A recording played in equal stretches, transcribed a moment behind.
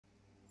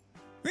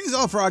Greetings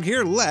all, Frog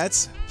here.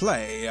 Let's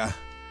play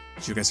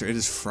GeoGuessr. It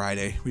is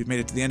Friday. We've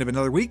made it to the end of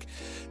another week.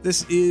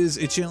 This is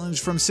a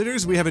challenge from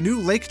Sitters. We have a new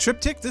lake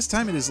triptych. This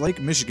time it is Lake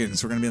Michigan.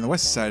 So we're going to be on the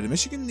west side of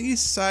Michigan, the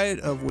east side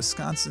of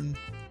Wisconsin,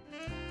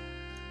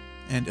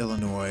 and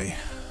Illinois.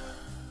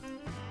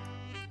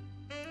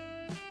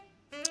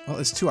 Well,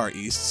 it's to our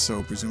east,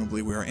 so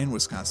presumably we are in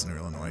Wisconsin or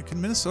Illinois. Can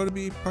Minnesota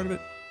be part of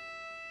it?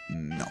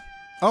 No.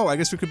 Oh, I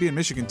guess we could be in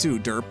Michigan too,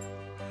 derp.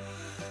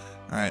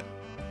 Alright.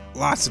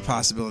 Lots of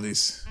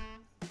possibilities.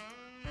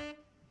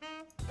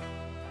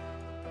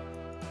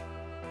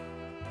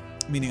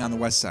 Meaning on the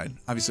west side.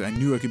 Obviously, I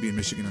knew I could be in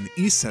Michigan on the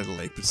east side of the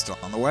lake, but still,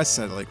 on the west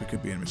side of the lake, we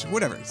could be in Michigan.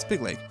 Whatever, it's a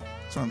big lake.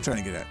 That's what I'm trying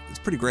to get at. It's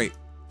pretty great,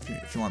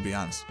 if you want to be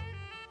honest.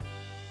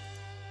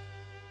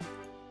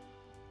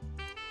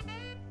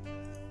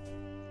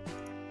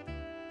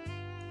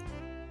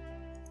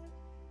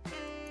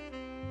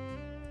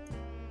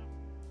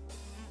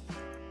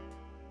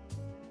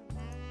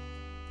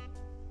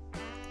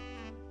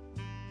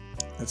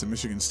 That's a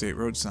Michigan State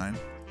road sign.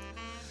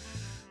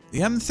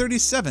 The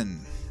M37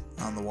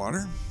 on the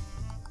water.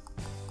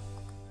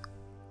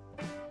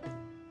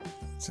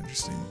 That's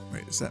interesting.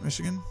 Wait, is that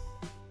Michigan?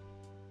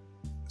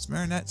 Is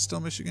Marinette still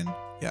Michigan?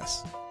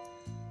 Yes.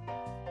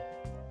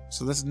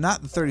 So that's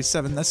not the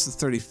 37, that's the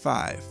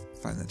 35. I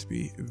find that to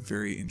be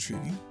very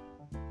intriguing.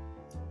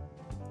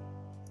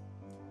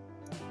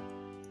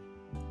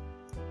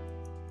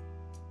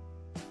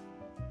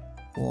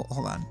 Well,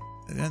 hold on.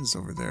 It ends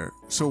over there.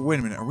 So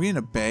wait a minute, are we in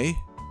a bay?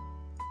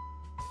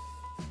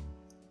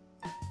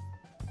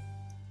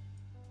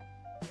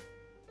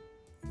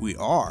 We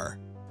are.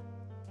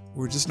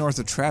 We're just north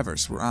of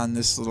Traverse. We're on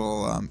this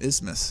little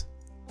isthmus.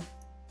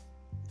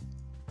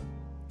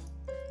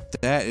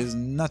 That is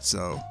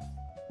nutso.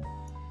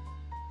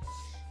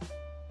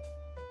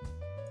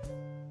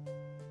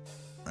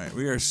 Alright,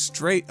 we are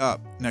straight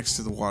up next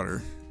to the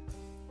water.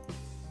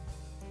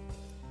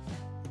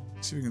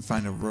 Let's see if we can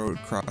find a road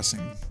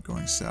crossing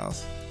going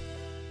south.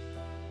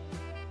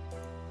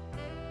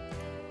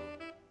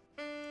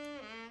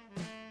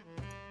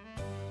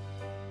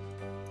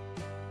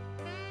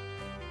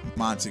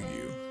 Montague.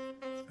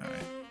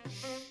 Alright.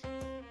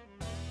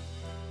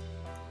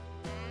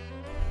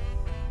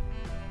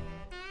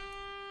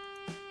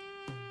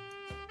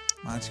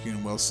 Montague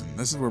and Wilson.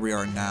 This is where we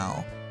are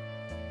now.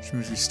 Which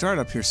means we start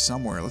up here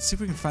somewhere. Let's see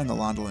if we can find the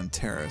Londolin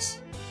Terrace.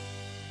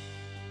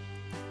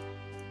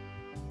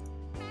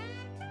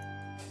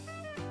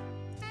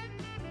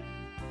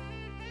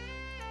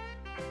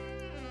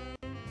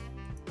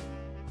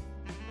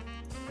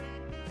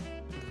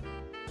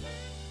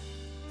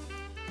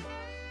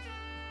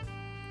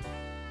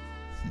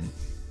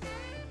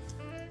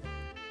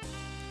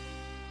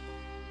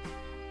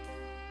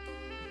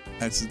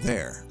 That's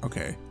there.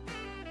 Okay.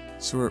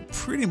 So we're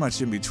pretty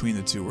much in between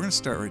the two. We're going to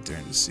start right there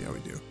and just see how we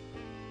do.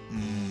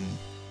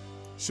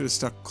 Should have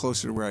stuck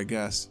closer to where I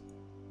guessed.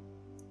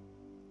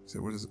 So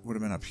would have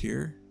been up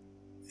here?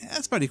 Yeah,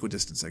 that's about equal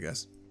distance, I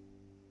guess.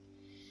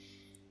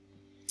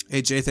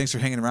 Hey, Jay, thanks for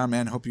hanging around,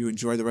 man. Hope you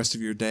enjoy the rest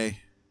of your day.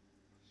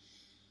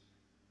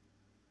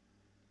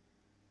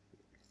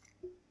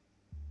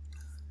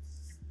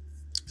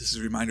 This is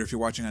a reminder, if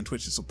you're watching on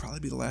Twitch, this will probably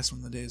be the last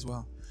one of the day as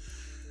well.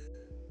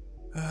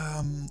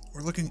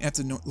 We're looking at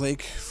the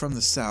lake from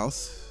the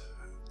south.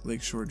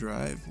 Lakeshore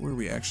Drive. Where are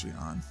we actually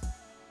on?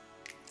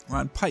 We're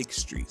on Pike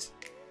Street.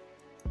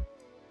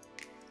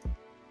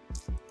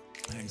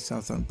 Heading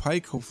south on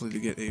Pike, hopefully to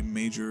get a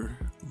major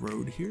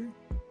road here.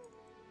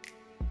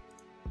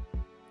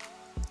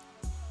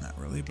 Not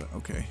really, but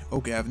okay.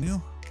 Oak Avenue.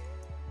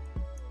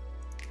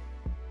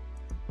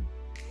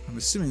 I'm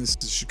assuming this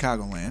is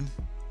Chicagoland.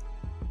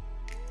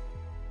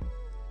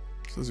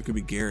 So this could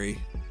be Gary.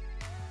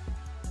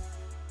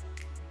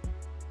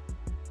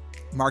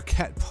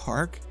 Marquette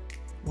Park?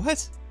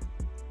 What?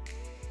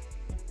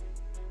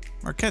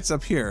 Marquette's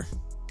up here.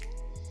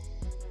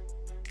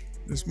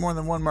 There's more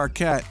than one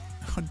Marquette.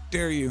 How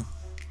dare you?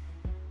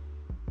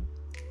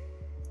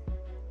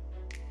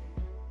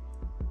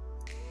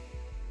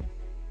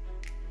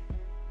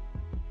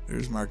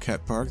 There's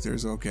Marquette Park.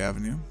 There's Oak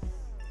Avenue.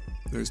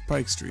 There's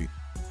Pike Street.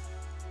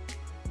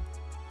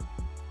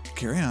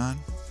 Carry on.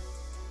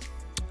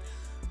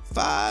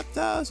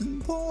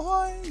 5,000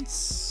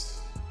 points.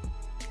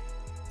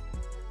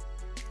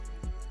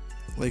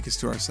 Lake is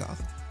to our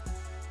south.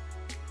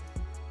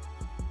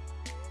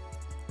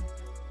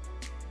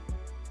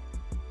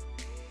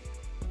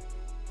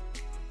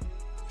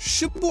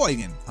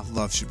 Sheboygan. I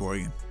love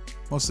Sheboygan.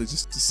 Mostly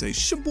just to say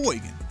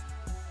Sheboygan.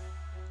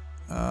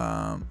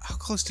 How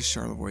close to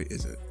Charlevoix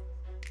is it?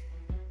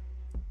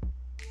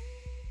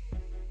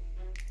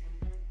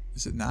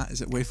 Is it not?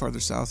 Is it way farther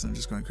south and I'm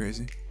just going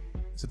crazy?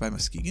 Is it by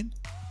Muskegon?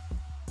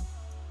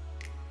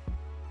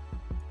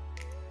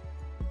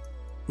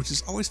 Which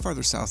is always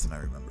farther south than I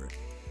remember it.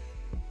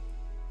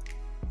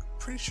 I'm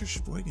pretty sure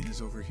Sheboygan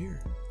is over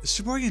here. Is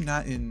Sheboygan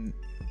not in...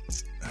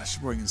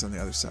 Sheboygan's on the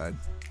other side.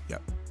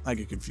 Yep, I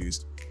get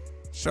confused.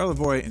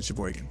 Charlevoix and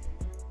Sheboygan.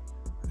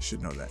 I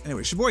should know that.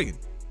 Anyway, Sheboygan.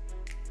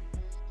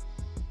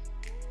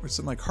 Or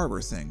some like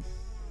harbor thing.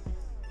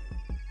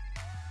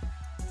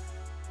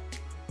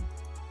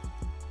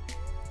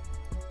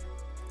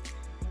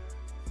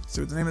 See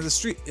what the name of the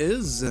street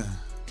is.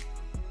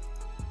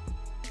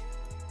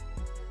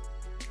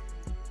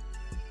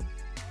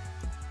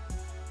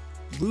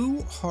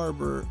 Blue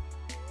Harbor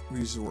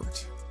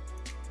Resort.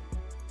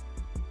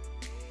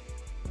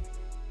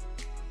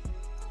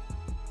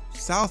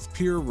 South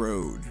Pier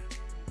Road.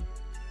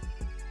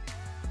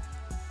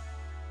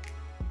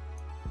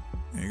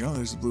 There you go.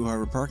 There's the Blue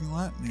Harbor parking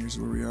lot, and here's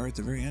where we are at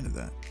the very end of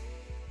that.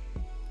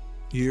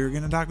 You're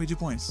going to dock me 2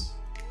 points.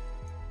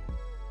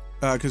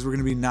 Because we're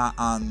going to be not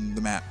on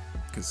the map.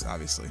 Because,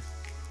 obviously.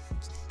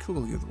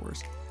 Cool, you're the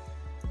worst.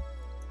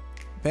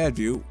 Bad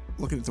view.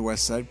 Looking at the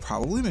west side.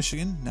 Probably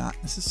Michigan. Not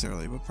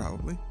necessarily, but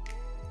probably.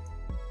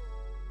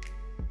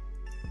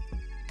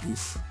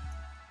 Oof.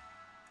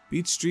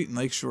 Beach Street and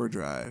Lakeshore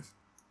Drive.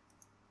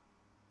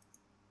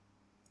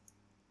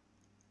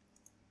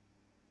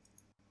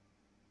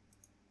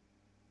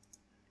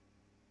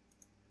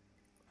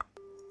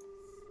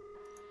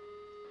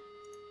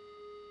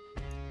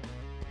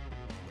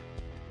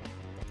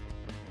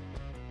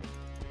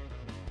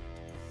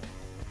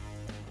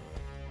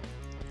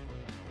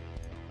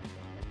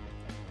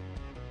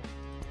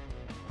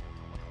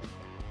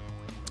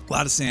 A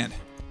lot of sand.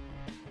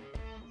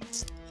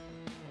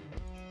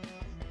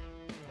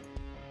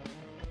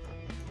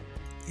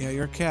 Yeah,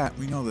 you're a cat.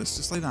 We know this.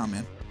 Just lay down,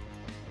 man.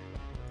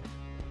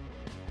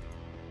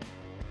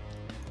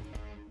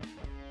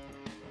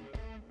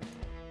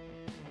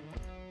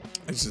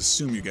 I just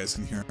assume you guys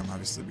can hear him,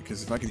 obviously,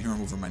 because if I can hear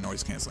him over my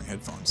noise-canceling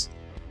headphones,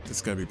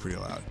 that's gotta be pretty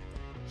loud.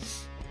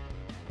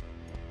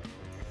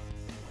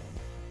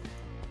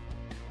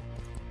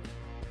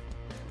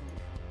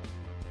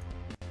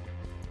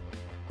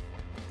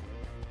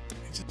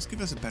 Just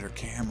give us a better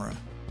camera.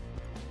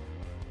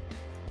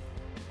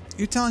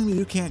 You're telling me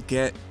you can't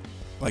get,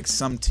 like,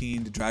 some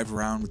teen to drive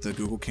around with the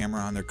Google camera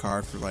on their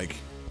car for, like,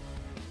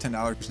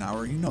 $10 an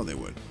hour? You know they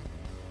would.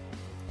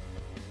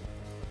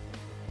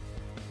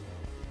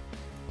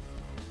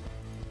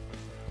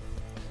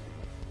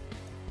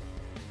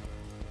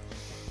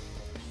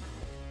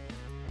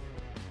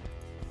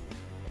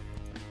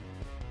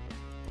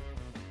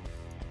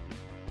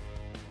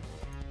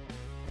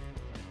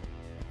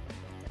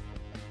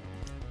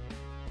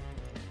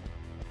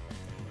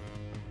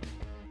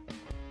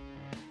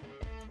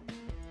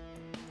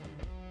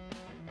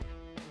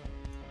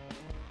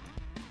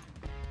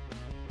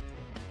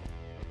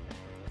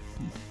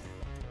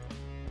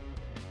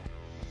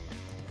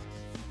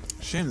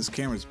 Shame this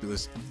camera's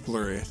this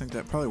blurry. I think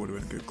that probably would have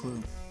been a good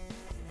clue.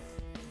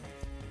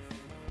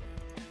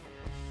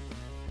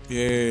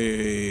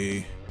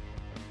 Yay.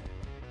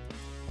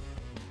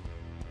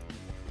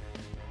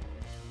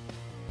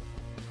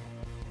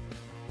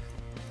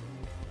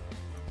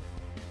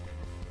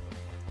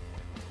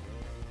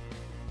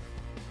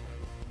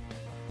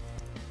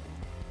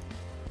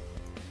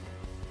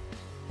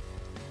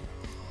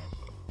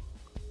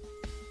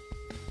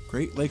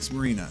 Great Lakes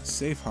Marina,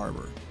 safe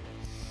harbor.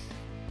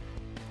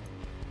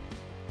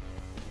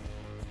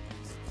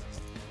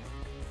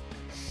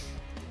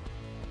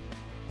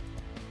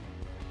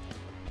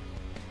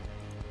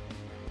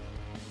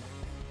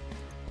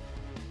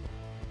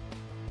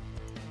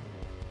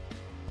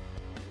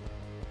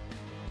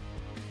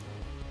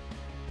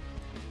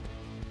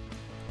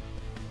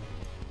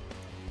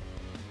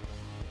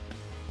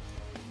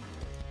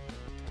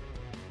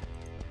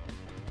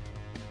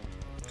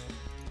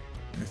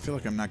 I feel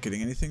like I'm not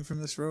getting anything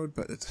from this road,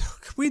 but it's,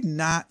 could we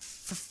not,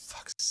 for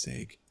fuck's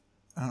sake?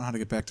 I don't know how to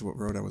get back to what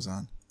road I was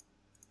on.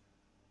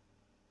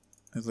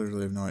 I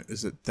literally have no idea.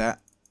 Is it that?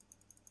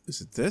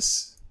 Is it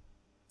this?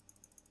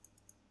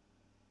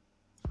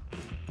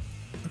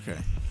 Okay.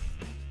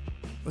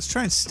 Let's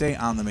try and stay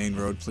on the main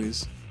road,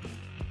 please.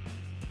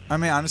 I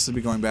may honestly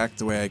be going back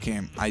the way I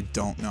came. I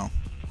don't know.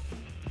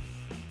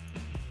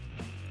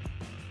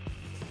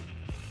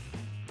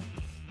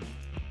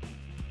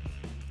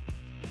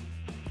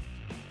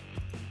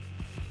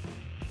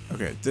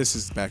 Okay, this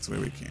is back the way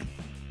we came.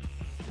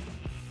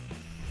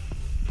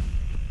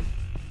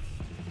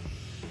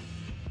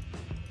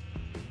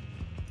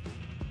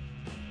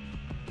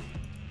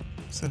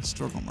 What's that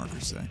historical marker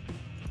say?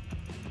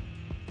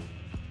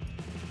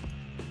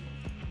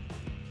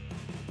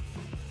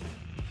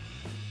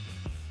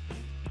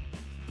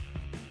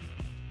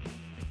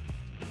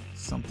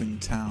 Something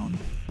town.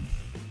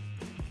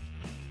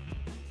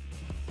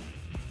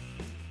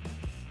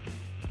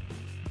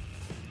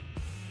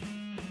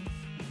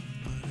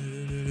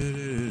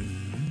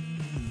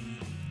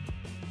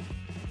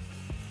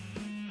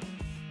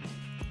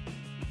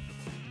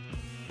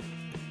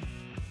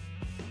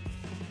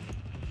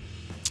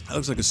 That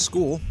looks like a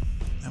school.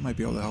 That might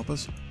be able to help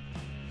us.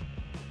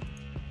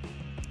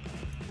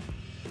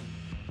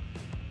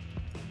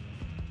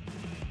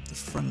 The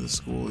front of the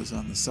school is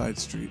on the side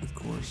street, of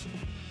course.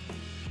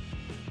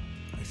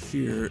 I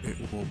fear it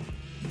will...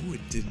 Ooh,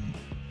 it didn't.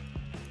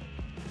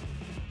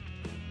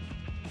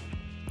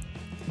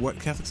 What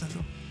Catholic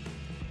Central?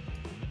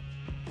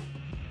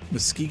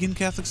 Muskegon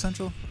Catholic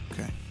Central?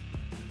 Okay.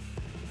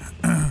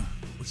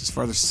 Which is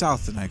farther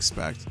south than I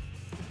expect.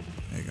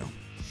 There you go.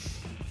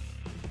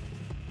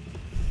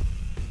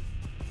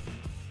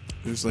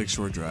 There's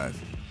Lakeshore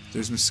Drive.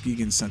 There's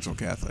Muskegon Central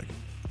Catholic.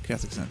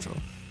 Catholic Central.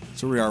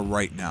 That's where we are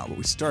right now, but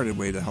we started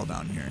way the hell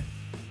down here.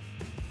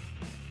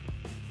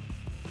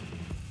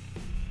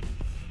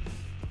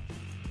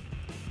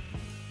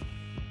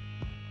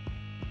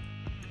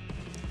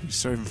 We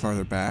start even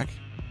farther back.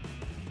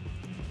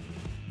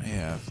 May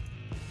have.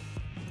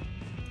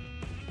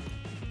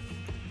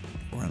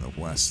 We're on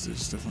the west.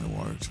 There's definitely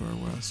water to our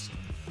west.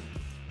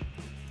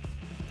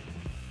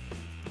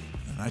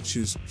 And I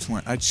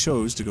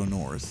chose to go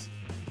north.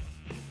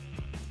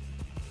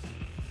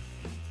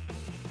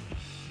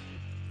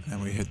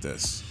 And we hit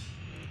this.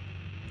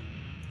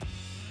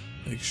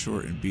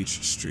 Lakeshore and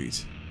Beach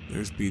Street.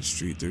 There's Beach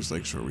Street. There's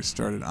Lakeshore. We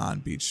started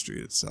on Beach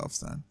Street itself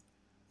then.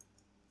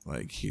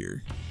 Like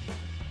here.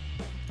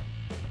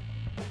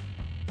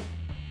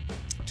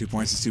 2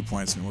 points is 2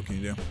 points. I mean, what can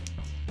you do?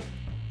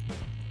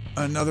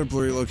 Another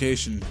blurry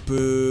location.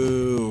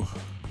 Boo.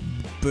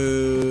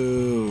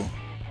 Boo.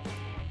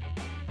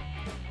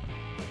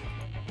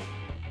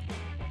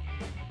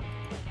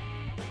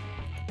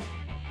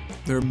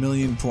 There are a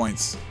million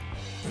points.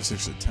 There's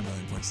actually 10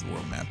 million points in the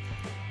world map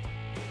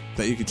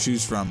that you could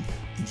choose from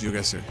in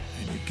GeoGuessr,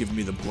 and you've given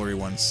me the blurry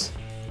ones.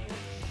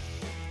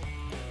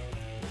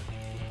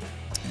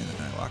 And then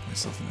I lock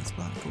myself in that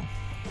spot. Cool.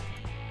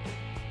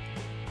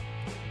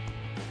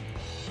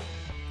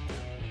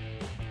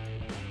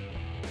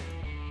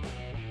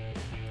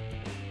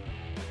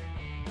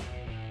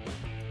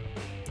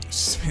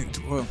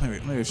 Well,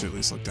 maybe I should at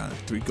least look down.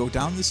 Do we go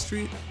down this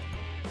street?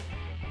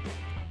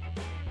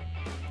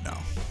 No.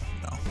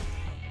 No.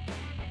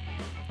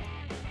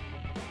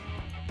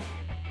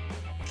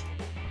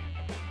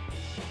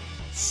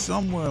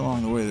 Somewhere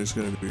along the way there's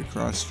got to be a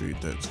cross street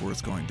that's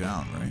worth going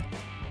down, right?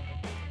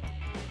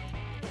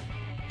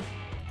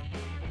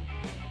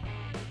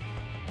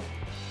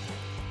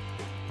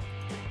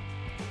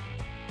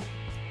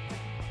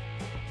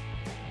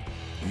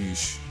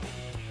 Yeesh.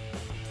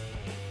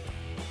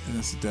 And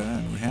it's a dead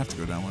end. We have to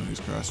go down one of these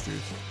cross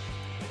streets.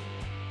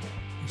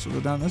 So we'll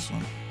go down this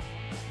one.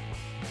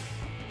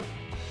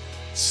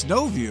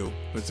 Snow view,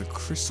 but it's a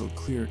crystal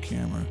clear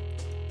camera.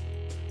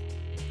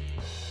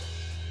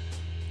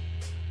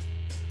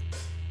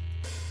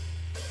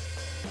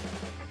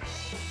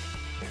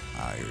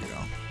 Ah, here we go.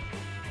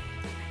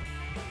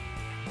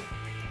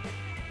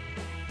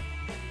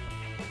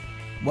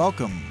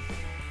 Welcome.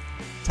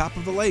 Top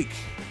of the lake.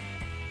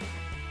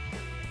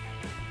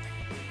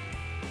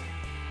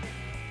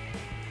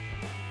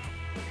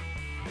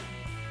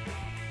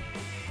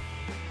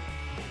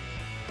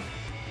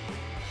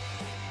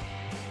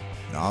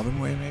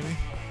 Auburn way, maybe?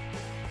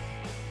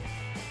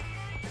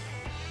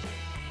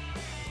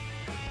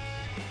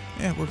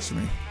 Yeah, it works for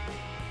me.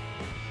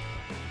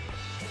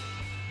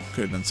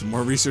 Could have done some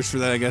more research for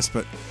that, I guess,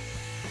 but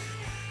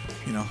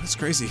you know, it's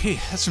crazy. Hey,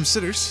 that's from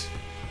Sitters.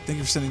 Thank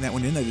you for sending that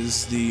one in. That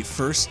is the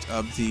first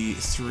of the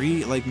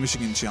 3 Lake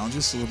Michigan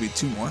challenges, so there'll be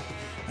 2 more.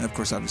 And of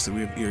course, obviously,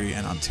 we have Erie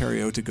and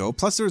Ontario to go.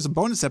 Plus, there was a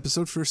bonus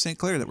episode for St.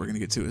 Clair that we're going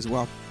to get to as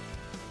well.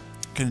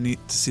 Kind of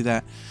neat to see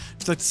that.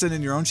 If you'd like to send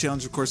in your own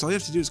challenge, of course, all you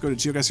have to do is go to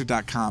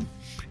geoguessr.com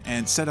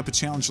and set up a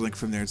challenge link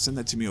from there and send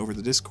that to me over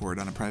the Discord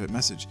on a private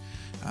message.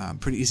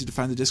 Pretty easy to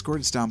find the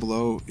Discord. It's down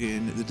below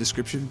in the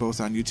description, both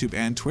on YouTube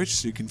and Twitch,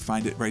 so you can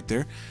find it right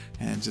there.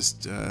 And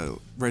just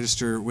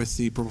register with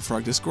the Purple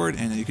Frog Discord,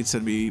 and then you can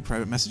send me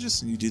private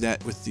messages, and you do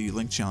that with the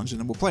link challenge, and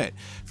then we'll play it.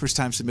 First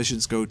time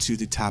submissions go to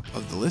the top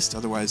of the list.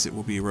 Otherwise, it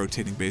will be a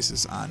rotating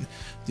basis on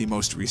the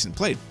most recent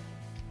played.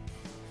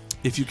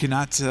 If you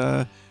cannot...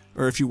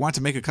 or if you want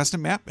to make a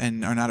custom map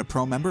and are not a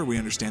pro member, we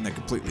understand that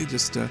completely.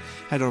 Just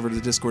head over to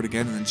the Discord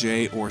again, and then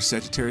Jay or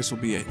Sagittarius will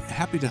be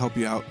happy to help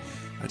you out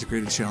to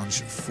create a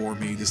challenge for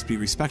me. Just be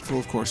respectful,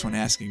 of course, when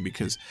asking,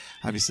 because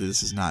obviously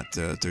this is not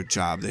their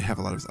job. They have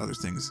a lot of other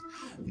things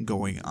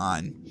going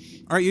on.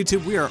 All right,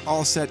 YouTube, we are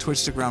all set. Twitch,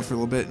 stick around for a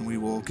little bit, and we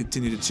will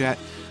continue to chat.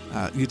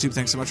 YouTube,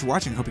 thanks so much for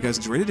watching. Hope you guys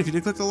enjoyed it. If you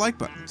did, click the like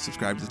button.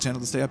 Subscribe to the channel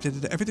to stay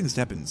updated to everything that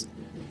happens.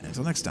 And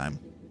until next time,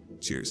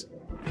 cheers.